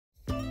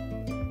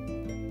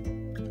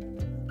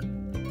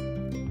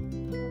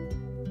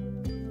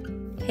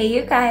Hey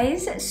you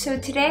guys, so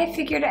today I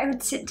figured I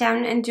would sit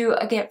down and do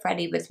a get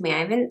ready with me. I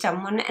haven't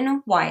done one in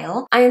a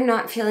while. I am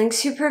not feeling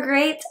super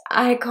great.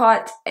 I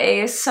caught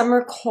a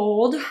summer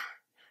cold.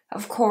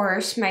 Of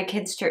course, my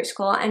kids start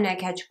school and I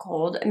catch a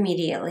cold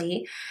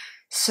immediately.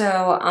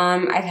 So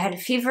I've had a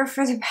fever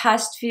for the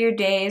past few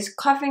days,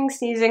 coughing,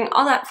 sneezing,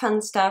 all that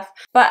fun stuff.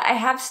 But I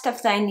have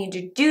stuff that I need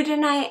to do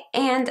tonight,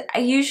 and I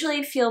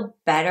usually feel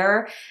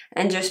better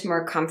and just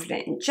more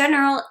confident in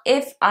general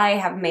if I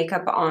have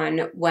makeup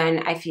on when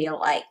I feel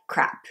like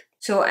crap.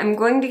 So I'm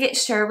going to get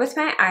started with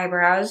my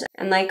eyebrows,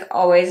 and like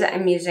always,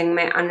 I'm using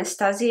my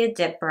Anastasia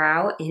Dip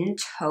Brow in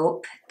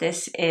taupe.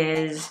 This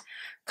is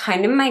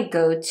kind of my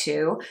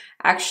go-to.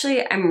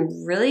 Actually,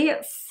 I'm really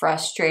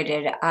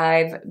frustrated.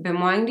 I've been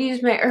wanting to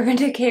use my Urban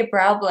Decay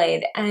brow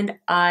blade and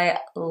I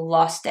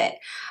lost it.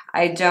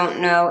 I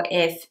don't know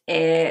if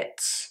it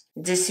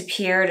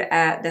disappeared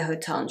at the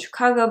hotel in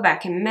Chicago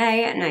back in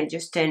May and I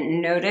just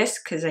didn't notice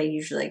because I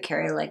usually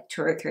carry like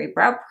 2 or 3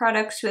 brow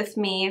products with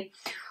me,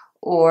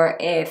 or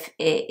if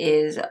it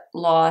is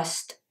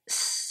lost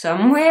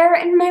somewhere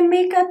in my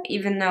makeup,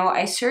 even though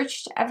I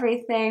searched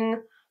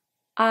everything.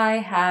 I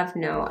have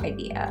no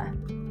idea.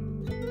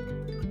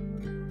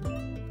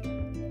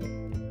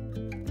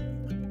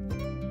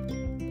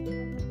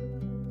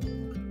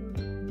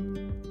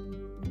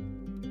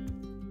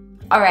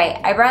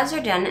 Alright, eyebrows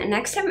are done, and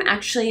next I'm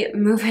actually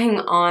moving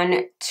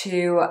on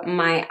to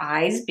my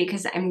eyes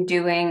because I'm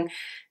doing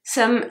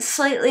some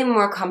slightly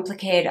more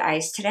complicated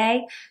eyes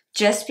today,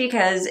 just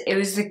because it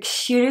was the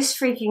cutest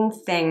freaking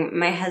thing.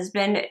 My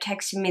husband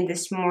texted me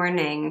this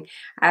morning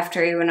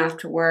after he went off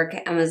to work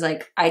and was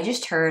like, I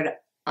just heard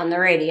on the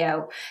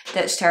radio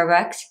that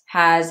Starbucks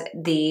has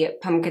the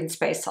pumpkin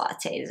spice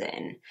lattes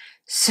in.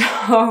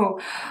 So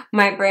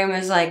my brain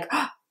was like,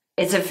 oh,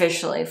 it's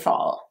officially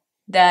fall.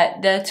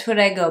 That's what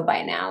I go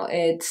by now.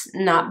 It's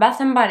not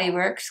Bath and Body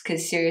Works,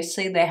 because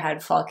seriously, they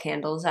had fall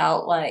candles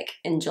out like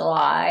in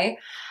July.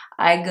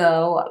 I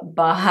go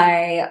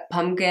by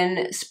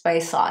pumpkin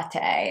spice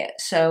latte.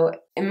 So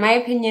in my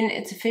opinion,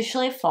 it's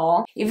officially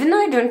fall. Even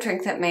though I don't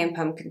drink that many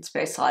pumpkin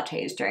spice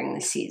lattes during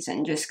the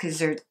season, just because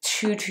they're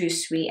too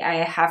sweet, I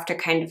have to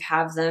kind of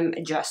have them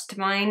adjust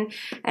mine.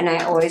 And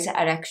I always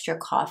add extra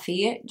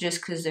coffee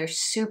just because they're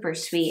super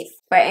sweet.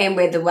 But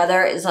anyway, the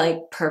weather is like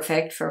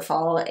perfect for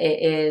fall. It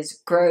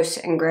is gross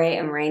and gray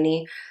and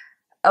rainy.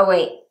 Oh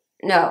wait.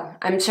 No,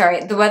 I'm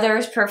sorry. The weather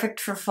is perfect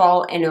for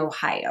fall in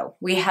Ohio.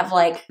 We have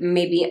like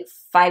maybe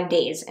 5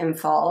 days in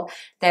fall.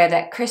 They're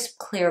that crisp,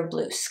 clear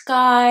blue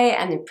sky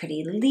and the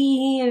pretty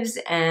leaves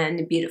and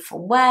the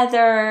beautiful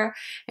weather.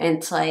 And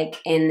it's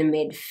like in the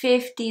mid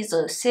 50s,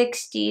 low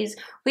 60s.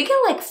 We get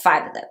like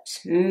 5 of those,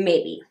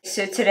 maybe.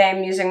 So today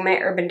I'm using my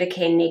Urban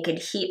Decay Naked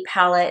Heat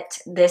palette.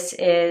 This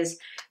is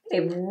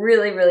a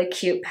really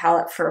cute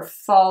palette for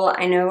fall.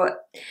 I know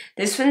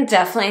this one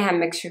definitely had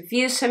mixed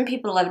reviews. Some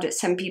people loved it,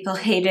 some people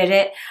hated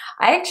it.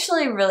 I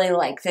actually really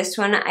like this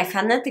one. I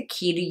found that the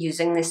key to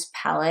using this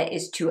palette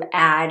is to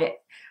add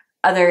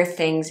other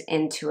things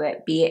into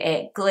it, be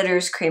it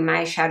glitters, cream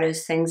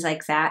eyeshadows, things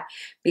like that,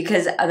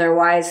 because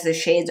otherwise the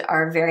shades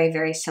are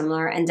very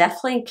similar and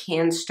definitely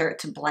can start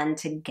to blend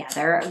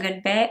together a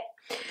good bit.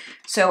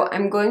 So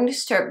I'm going to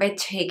start by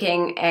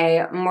taking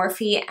a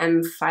Morphe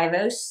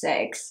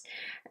M506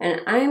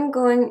 and I'm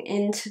going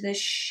into the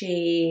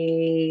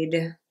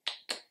shade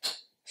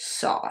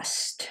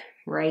Sauced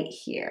right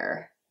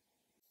here.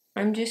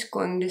 I'm just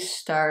going to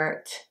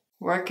start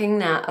working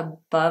that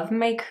above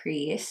my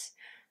crease.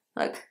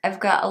 Look, I've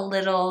got a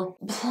little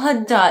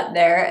blood dot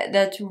there.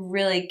 That's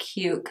really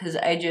cute because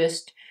I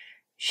just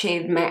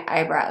shaved my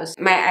eyebrows.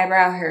 My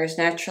eyebrow hair is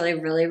naturally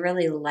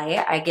really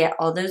light. I get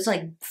all those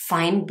like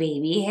fine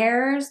baby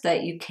hairs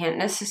that you can't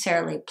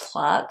necessarily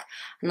pluck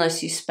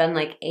unless you spend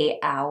like 8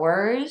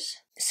 hours.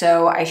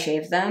 So I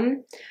shave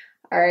them.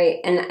 All right,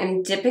 and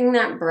I'm dipping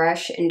that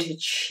brush into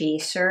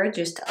Chaser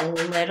just a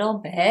little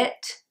bit.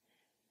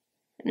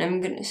 And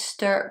I'm gonna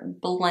start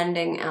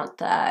blending out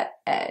that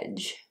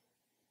edge.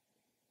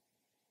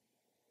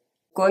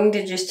 Going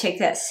to just take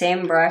that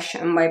same brush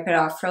and wipe it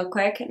off real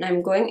quick, and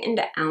I'm going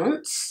into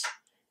Ounce.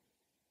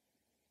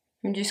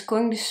 I'm just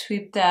going to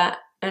sweep that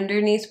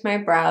underneath my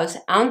brows.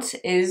 Ounce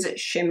is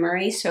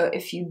shimmery, so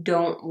if you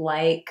don't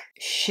like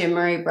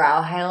shimmery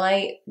brow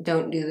highlight,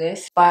 don't do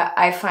this. But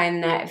I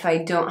find that if I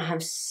don't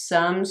have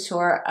some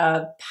sort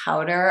of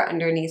powder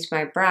underneath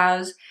my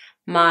brows,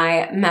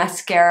 my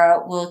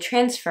mascara will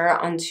transfer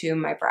onto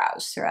my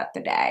brows throughout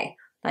the day,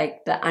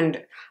 like the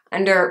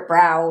under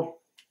brow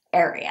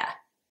area.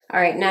 All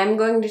right, now I'm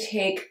going to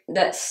take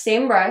that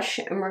same brush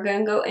and we're going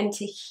to go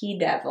into He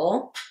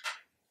Devil.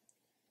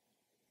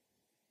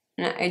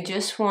 And I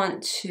just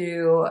want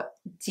to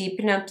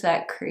deepen up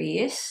that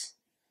crease.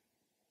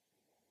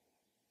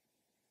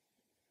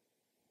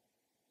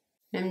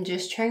 I'm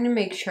just trying to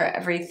make sure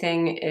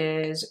everything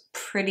is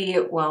pretty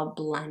well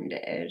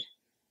blended.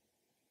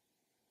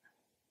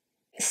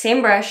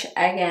 Same brush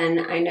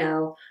again, I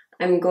know.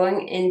 I'm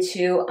going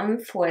into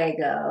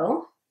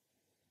Fuego.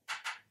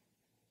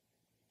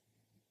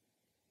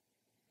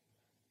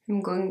 I'm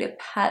going to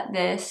pat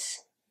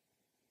this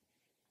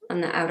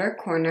on the outer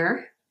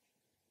corner.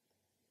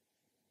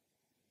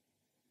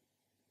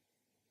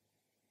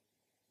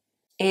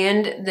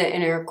 And the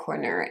inner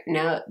corner.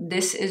 Now,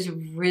 this is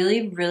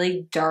really,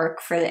 really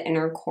dark for the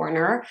inner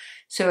corner.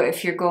 So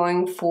if you're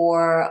going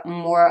for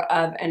more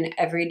of an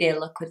everyday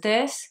look with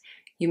this,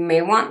 you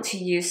may want to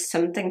use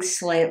something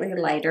slightly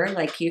lighter,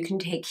 like you can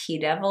take He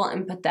Devil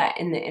and put that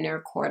in the inner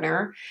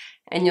corner,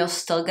 and you'll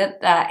still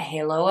get that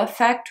halo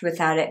effect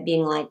without it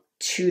being like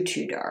too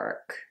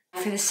dark.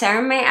 For the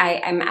center of my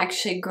eye, I'm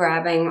actually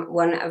grabbing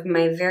one of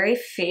my very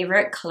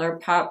favorite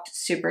ColourPop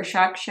Super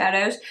Shock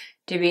shadows.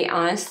 To be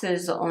honest,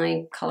 this is the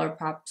only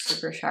ColourPop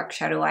Super Shock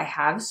shadow I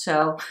have,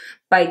 so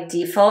by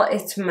default,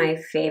 it's my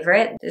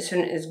favorite. This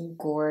one is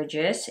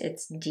gorgeous.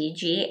 It's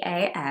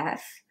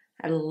DGAF.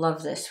 I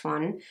love this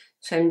one.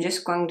 So I'm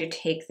just going to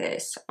take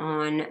this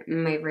on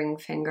my ring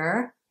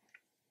finger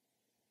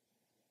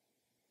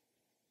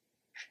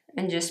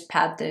and just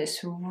pat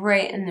this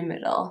right in the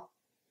middle.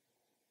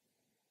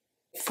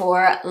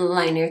 For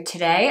liner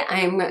today,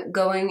 I'm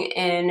going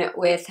in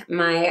with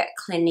my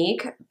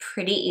Clinique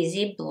Pretty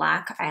Easy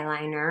black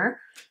eyeliner.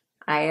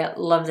 I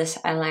love this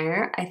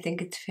eyeliner. I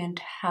think it's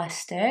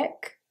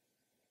fantastic.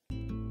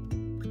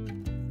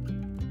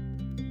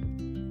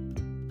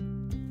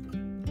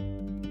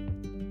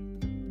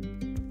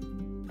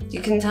 You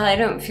can tell I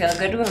don't feel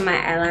good when my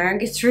eyeliner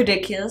gets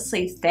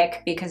ridiculously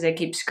thick because I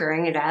keep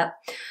screwing it up.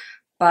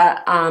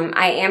 But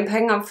I am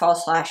putting on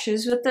false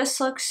lashes with this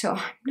look, so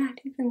I'm not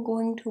even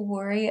going to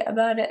worry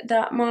about it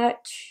that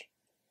much.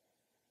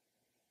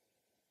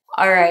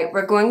 Alright,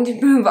 we're going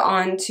to move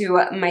on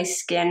to my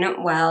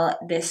skin while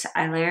this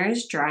eyeliner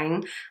is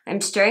drying.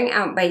 I'm starting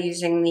out by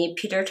using the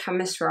Peter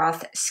Thomas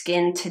Roth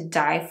Skin to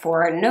Die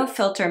For No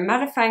Filter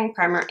Mattifying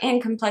Primer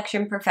and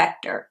Complexion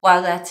Perfector.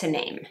 Wow, that's a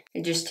name.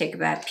 I just take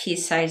about a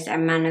pea-sized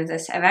amount of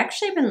this. I've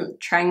actually been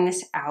trying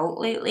this out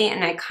lately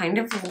and I kind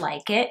of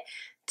like it.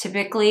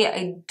 Typically,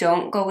 I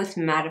don't go with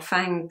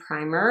mattifying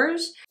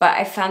primers, but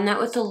I found that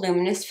with the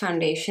Luminous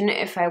foundation,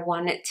 if I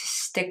want it to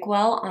stick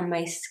well on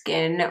my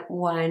skin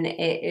when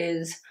it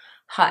is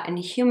hot and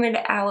humid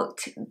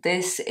out,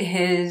 this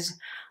is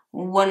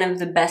one of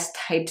the best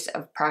types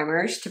of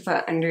primers to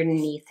put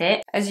underneath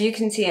it. As you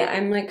can see,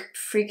 I'm like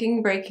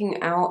freaking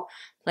breaking out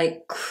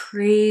like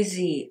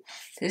crazy.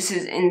 This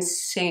is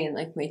insane.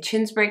 Like my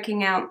chin's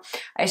breaking out.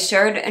 I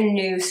started a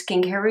new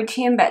skincare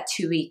routine about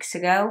 2 weeks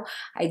ago.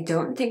 I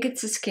don't think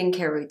it's a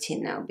skincare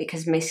routine though,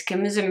 because my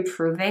skin was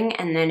improving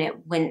and then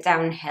it went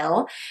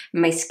downhill.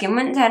 My skin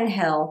went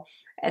downhill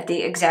at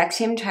the exact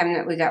same time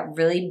that we got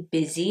really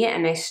busy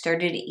and I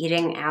started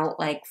eating out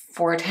like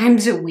 4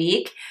 times a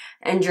week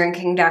and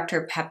drinking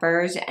Dr.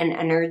 Peppers and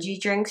energy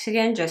drinks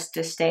again just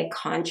to stay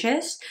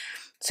conscious.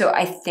 So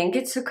I think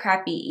it's the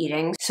crappy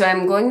eating. So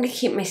I'm going to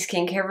keep my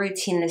skincare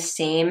routine the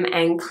same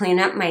and clean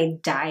up my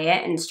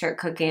diet and start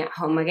cooking at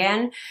home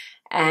again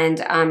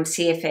and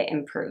see if it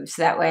improves.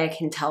 That way I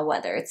can tell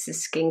whether it's the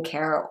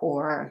skincare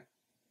or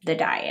the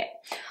diet.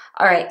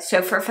 Alright,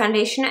 so for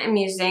foundation, I'm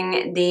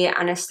using the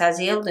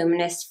Anastasia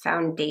Luminous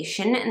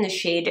Foundation in the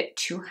shade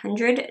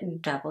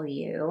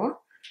 200W.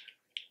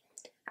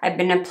 I've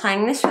been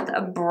applying this with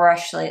a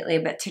brush lately,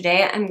 but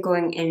today I'm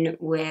going in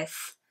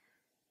with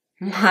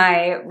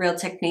my Real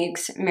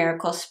Techniques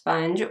Miracle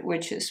Sponge,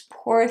 which this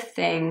poor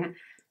thing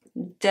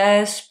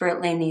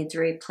desperately needs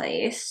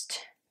replaced.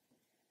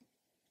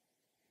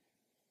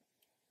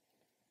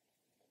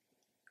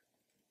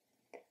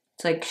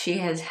 It's like she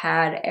has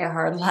had a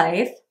hard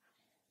life.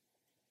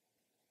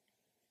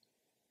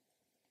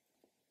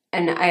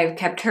 And I've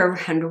kept her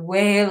around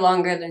way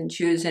longer than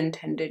she was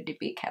intended to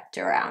be kept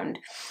around.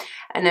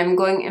 And I'm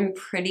going in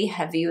pretty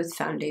heavy with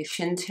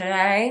foundation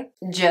today,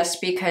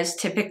 just because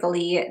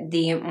typically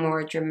the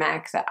more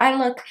dramatic the eye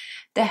look,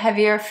 the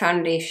heavier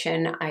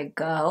foundation I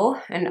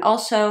go. And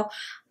also,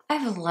 I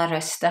have a lot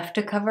of stuff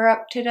to cover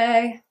up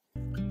today.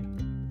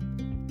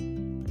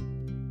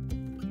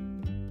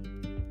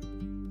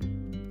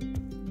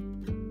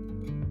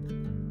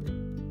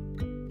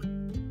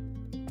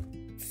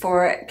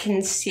 For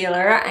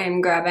concealer, I'm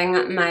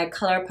grabbing my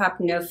ColourPop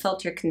No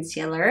Filter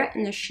Concealer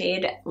in the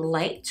shade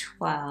Light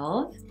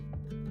 12.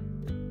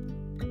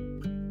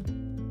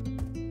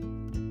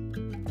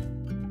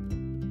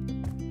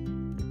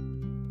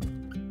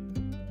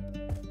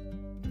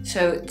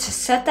 So to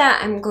set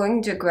that, I'm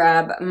going to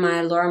grab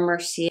my Laura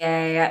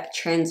Mercier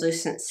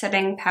Translucent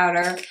Setting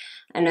Powder,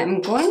 and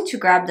I'm going to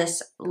grab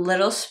this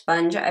little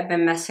sponge I've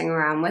been messing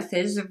around with.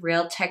 This is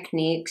Real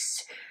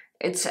Techniques.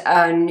 It's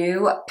a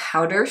new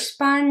powder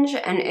sponge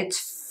and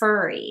it's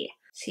furry.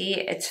 See,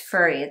 it's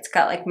furry. It's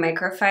got like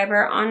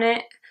microfiber on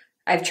it.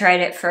 I've tried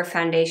it for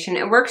foundation.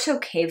 It works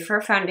okay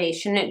for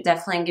foundation. It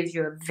definitely gives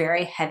you a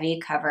very heavy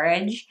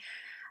coverage.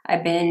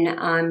 I've been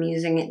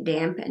using it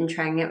damp and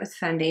trying it with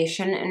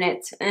foundation and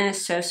it's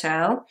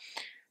so-so.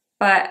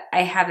 But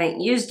I haven't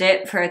used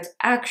it for its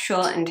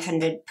actual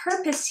intended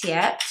purpose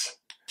yet,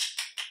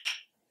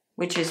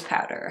 which is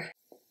powder.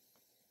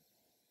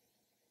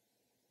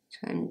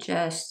 I'm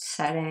just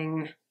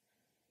setting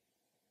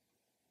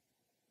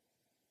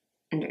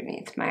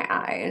underneath my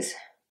eyes.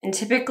 And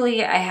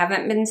typically I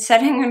haven't been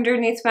setting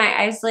underneath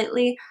my eyes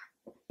lately,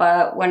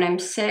 but when I'm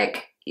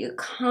sick, you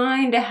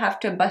kind of have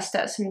to bust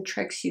out some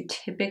tricks you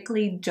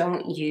typically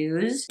don't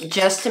use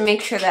just to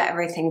make sure that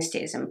everything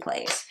stays in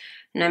place.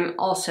 And I'm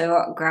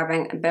also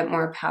grabbing a bit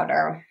more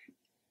powder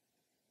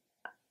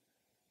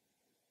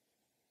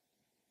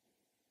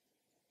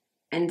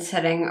and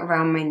setting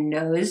around my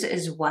nose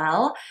as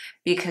well,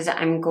 because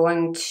I'm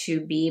going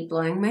to be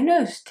blowing my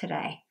nose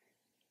today.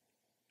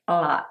 A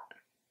lot,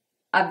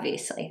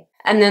 obviously.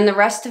 And then the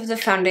rest of the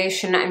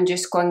foundation, I'm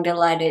just going to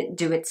let it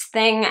do its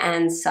thing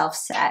and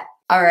self-set.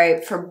 All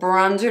right, for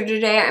bronzer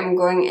today, I'm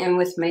going in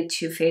with my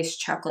Too Faced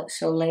Chocolate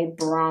Soleil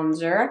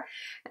bronzer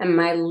and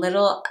my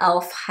little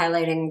e.l.f.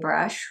 highlighting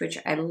brush, which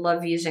I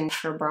love using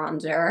for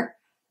bronzer.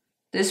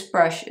 This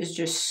brush is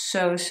just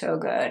so, so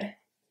good.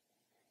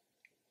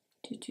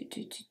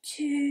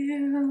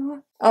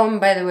 Oh, and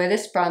by the way,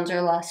 this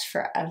bronzer lasts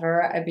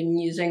forever. I've been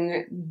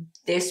using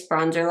this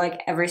bronzer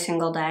like every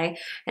single day,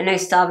 and I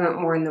still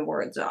haven't worn the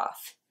words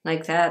off.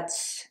 Like,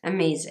 that's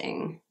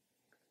amazing.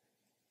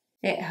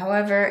 It,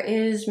 however,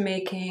 is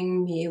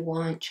making me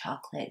want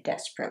chocolate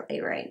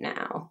desperately right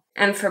now.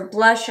 And for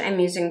blush, I'm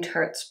using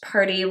Tarte's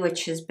Party,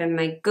 which has been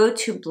my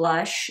go-to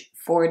blush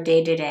for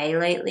day-to-day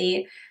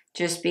lately,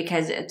 just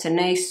because it's a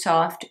nice,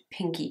 soft,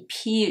 pinky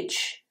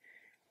peach.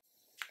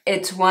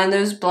 It's one of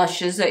those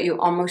blushes that you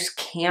almost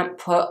can't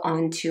put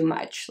on too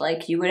much.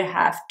 Like, you would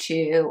have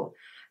to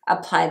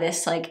apply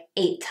this like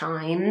 8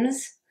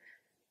 times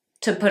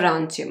to put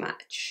on too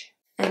much.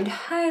 And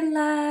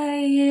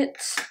highlight.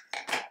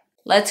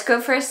 Let's go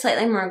for a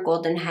slightly more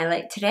golden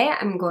highlight today.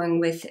 I'm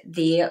going with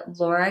the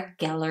Laura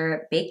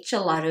Geller Baked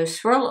Gelato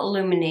Swirl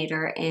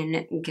Illuminator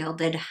in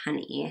Gilded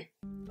Honey.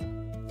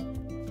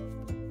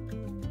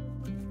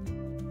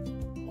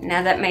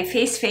 Now that my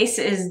face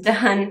is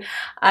done,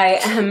 I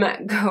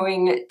am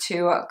going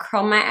to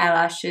curl my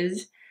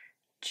eyelashes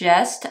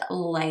just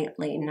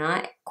lightly,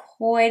 not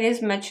quite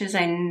as much as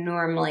I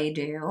normally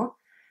do,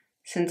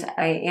 since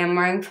I am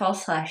wearing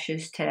false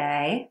lashes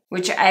today,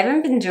 which I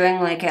haven't been doing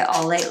like at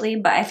all lately,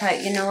 but I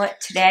thought, you know what,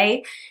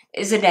 today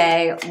is a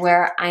day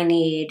where I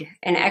need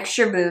an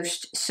extra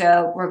boost,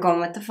 so we're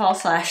going with the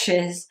false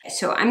lashes.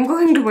 So I'm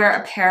going to wear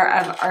a pair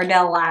of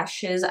Ardell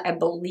lashes. I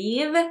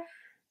believe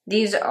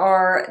these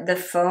are the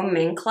faux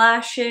mink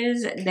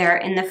lashes. They're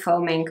in the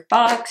faux mink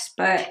box,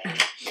 but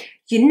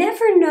you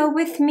never know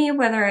with me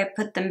whether I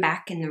put them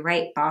back in the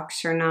right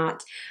box or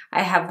not.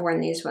 I have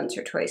worn these once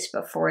or twice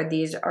before.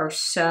 These are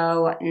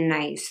so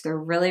nice. They're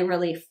really,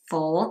 really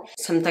full.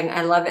 Something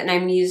I love. And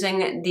I'm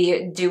using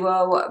the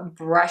Duo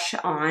Brush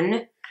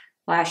On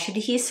Lash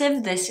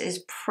Adhesive. This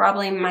is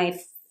probably my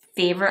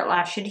favorite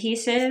lash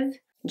adhesive,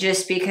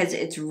 just because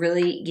it's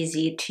really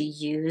easy to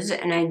use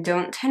and I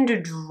don't tend to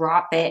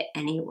drop it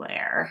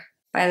anywhere.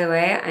 By the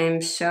way, I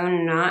am so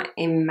not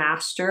a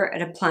master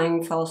at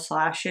applying false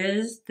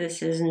lashes.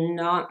 This is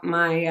not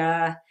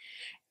my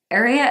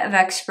area of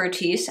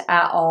expertise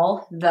at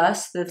all,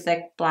 thus the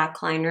thick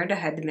black liner to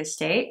hide the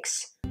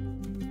mistakes.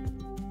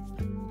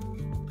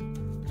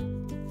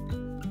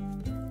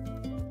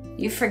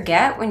 You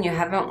forget when you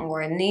haven't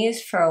worn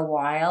these for a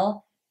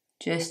while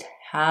just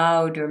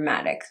how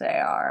dramatic they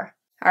are.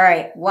 All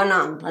right, one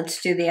on.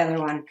 Let's do the other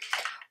one.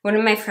 One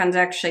of my friends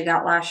actually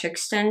got lash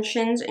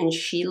extensions and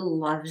she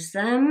loves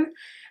them.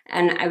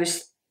 And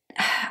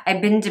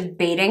I've been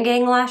debating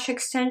getting lash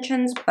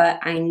extensions, but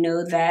I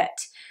know that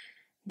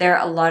they're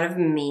a lot of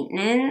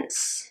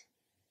maintenance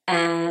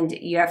and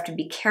you have to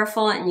be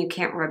careful and you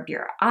can't rub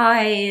your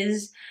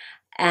eyes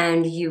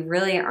and you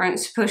really aren't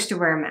supposed to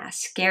wear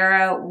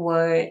mascara,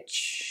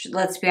 which,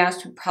 let's be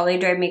honest, would probably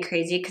drive me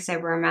crazy because I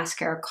wear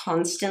mascara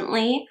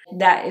constantly.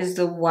 That is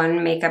the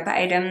one makeup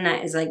item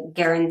that is like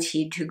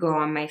guaranteed to go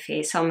on my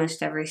face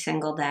almost every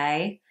single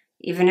day,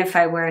 even if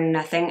I wear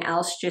nothing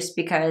else, just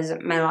because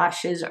my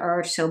lashes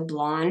are so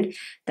blonde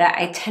that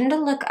I tend to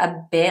look a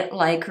bit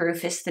like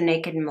Rufus the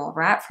Naked Mole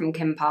Rat from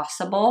Kim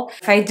Possible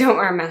if I don't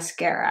wear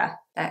mascara.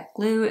 That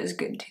glue is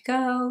good to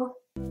go.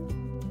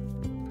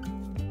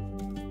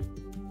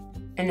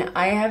 And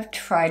I have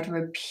tried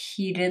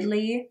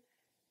repeatedly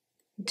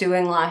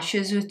doing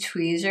lashes with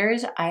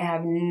tweezers. I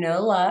have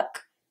no luck.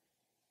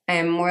 I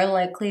am more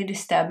likely to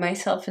stab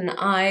myself in the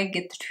eye,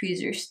 get the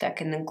tweezers stuck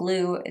in the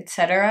glue,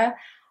 etc.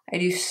 I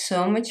do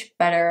so much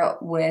better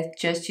with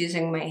just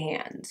using my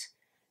hands.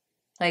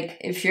 Like,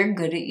 if you're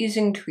good at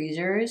using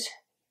tweezers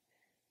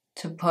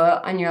to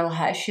put on your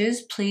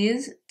lashes,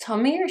 please tell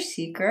me your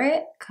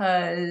secret,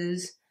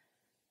 because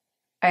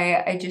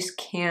I just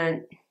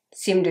can't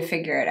seem to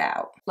figure it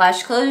out.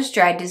 Lash glue is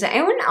dry. Does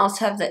anyone else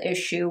have the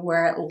issue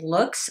where it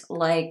looks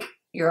like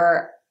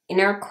your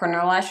inner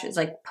corner lash is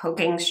like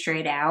poking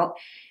straight out?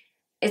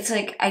 It's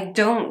like, I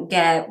don't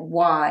get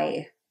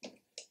why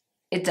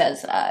it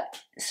does that.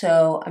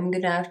 So I'm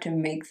gonna have to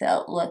make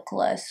that look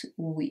less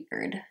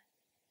weird.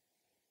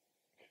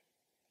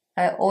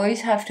 I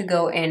always have to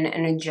go in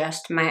and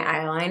adjust my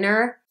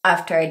eyeliner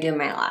after I do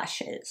my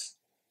lashes.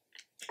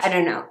 I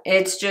don't know.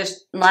 It's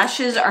just,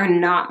 lashes are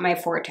not my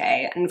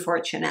forte,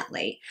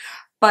 unfortunately.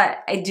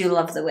 but I do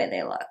love the way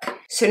they look.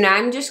 So now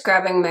I'm just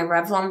grabbing my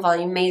Revlon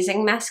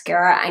Volumizing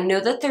Mascara. I know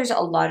that there's a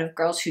lot of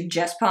girls who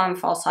just put on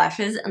false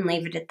lashes and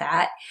leave it at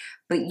that,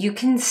 but you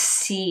can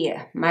see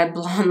my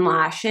blonde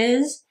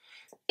lashes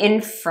in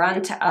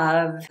front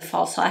of the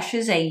false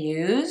lashes I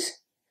use,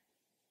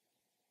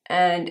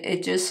 and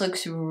it just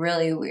looks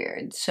really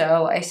weird.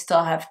 So I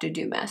still have to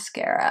do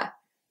mascara.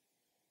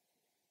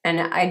 And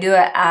I do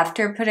it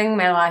after putting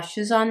my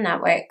lashes on,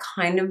 that way it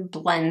kind of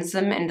blends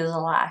them into the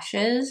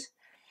lashes.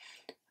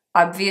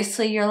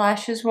 Obviously, your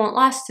lashes won't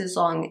last as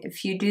long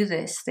if you do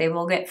this. They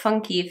will get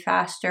funky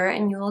faster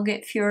and you will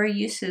get fewer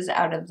uses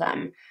out of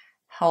them.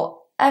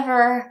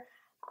 However,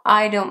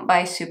 I don't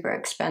buy super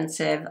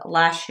expensive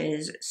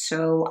lashes,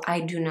 so I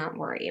do not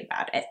worry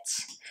about it.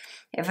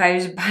 If I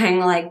was buying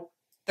like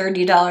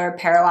 $30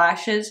 pair of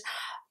lashes,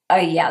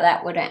 yeah,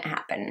 that wouldn't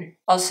happen.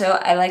 Also,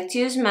 I like to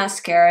use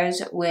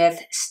mascaras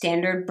with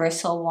standard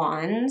bristle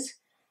wands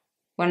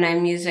when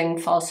I'm using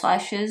false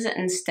lashes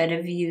instead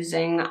of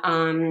using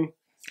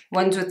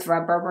ones with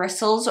rubber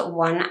bristles.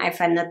 One, I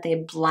find that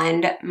they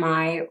blend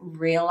my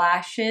real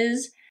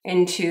lashes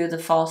into the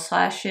false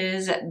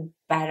lashes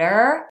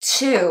better.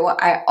 Two,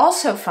 I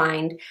also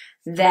find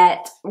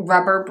that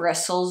rubber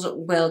bristles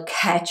will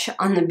catch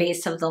on the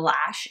base of the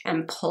lash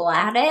and pull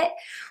at it,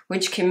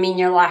 which can mean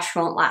your lash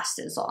won't last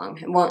as long.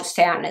 It won't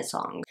stay on as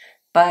long.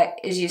 But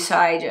as you saw,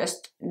 I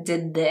just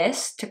did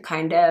this to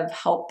kind of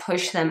help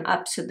push them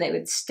up so they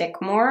would stick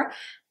more,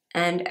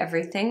 and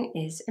everything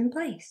is in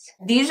place.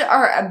 These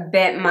are a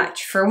bit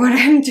much for what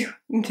I'm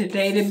doing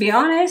today, to be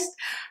honest.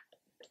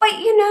 But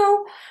you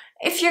know,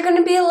 if you're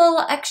gonna be a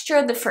little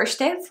extra, the first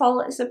day of fall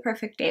is the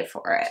perfect day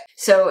for it.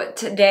 So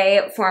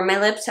today for my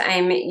lips,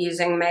 I'm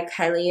using my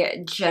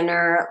Kylie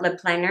Jenner lip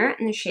liner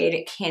in the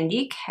shade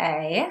Candy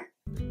K.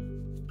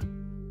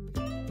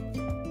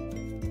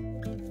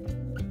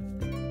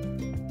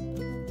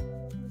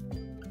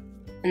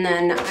 And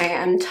then I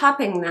am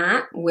topping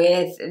that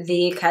with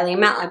the Kylie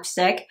matte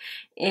lipstick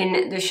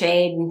in the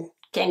shade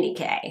Candy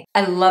K.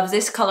 I love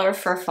this color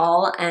for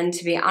fall, and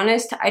to be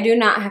honest, I do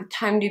not have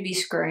time to be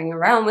screwing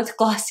around with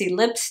glossy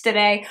lips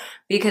today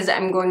because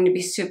I'm going to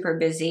be super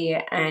busy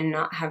and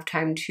not have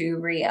time to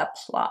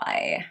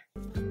reapply.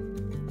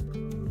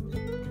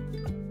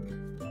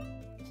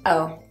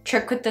 Oh,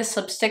 trick with this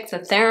lipstick, the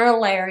thinner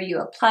layer you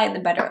apply, the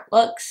better it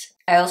looks.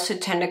 I also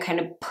tend to kind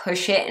of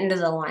push it into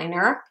the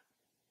liner,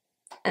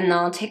 and then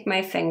I'll take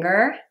my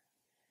finger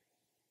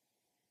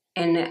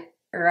and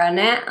run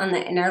it on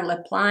the inner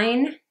lip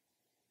line.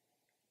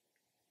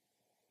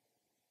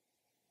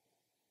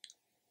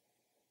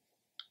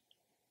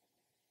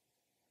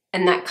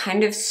 And that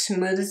kind of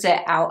smooths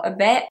it out a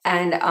bit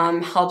and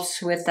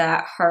helps with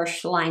that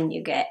harsh line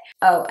you get.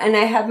 Oh, and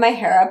I have my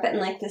hair up in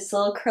like this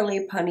little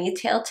curly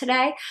ponytail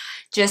today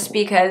just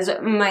because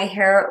my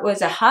hair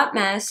was a hot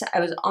mess. I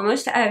was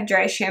almost out of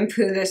dry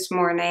shampoo this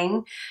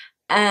morning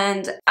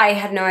and I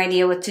had no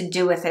idea what to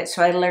do with it.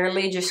 So I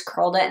literally just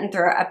curled it and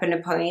threw it up in a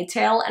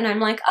ponytail, and I'm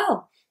like,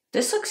 oh,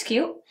 this looks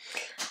cute.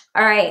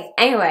 All right,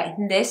 anyway,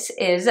 this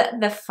is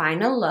the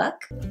final look.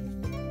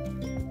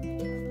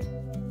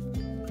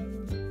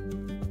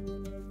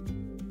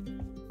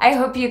 I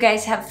hope you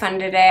guys have fun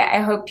today. I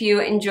hope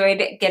you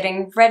enjoyed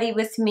getting ready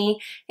with me.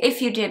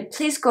 If you did,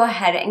 please go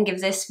ahead and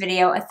give this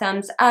video a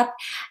thumbs up,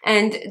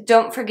 and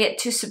don't forget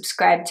to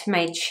subscribe to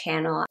my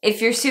channel.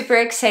 If you're super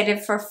excited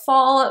for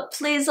fall,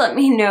 please let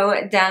me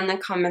know down in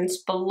the comments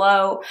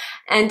below.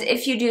 And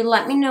if you do,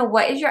 let me know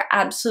what is your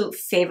absolute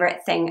favorite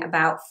thing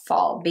about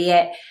fall, be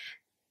it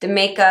the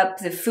makeup,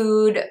 the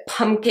food,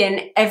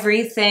 pumpkin,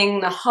 everything,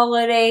 the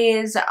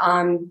holidays.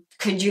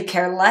 Could you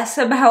care less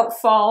about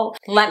fall?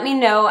 Let me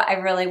know. I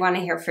really want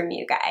to hear from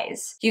you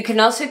guys. You can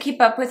also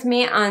keep up with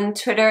me on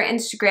Twitter,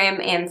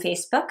 Instagram, and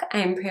Facebook.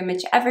 I'm pretty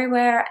much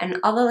everywhere, and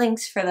all the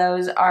links for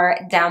those are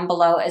down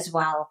below as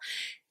well.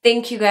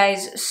 Thank you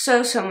guys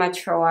so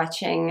much for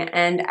watching,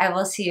 and I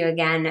will see you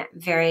again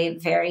very,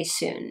 very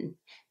soon.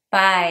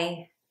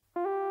 Bye.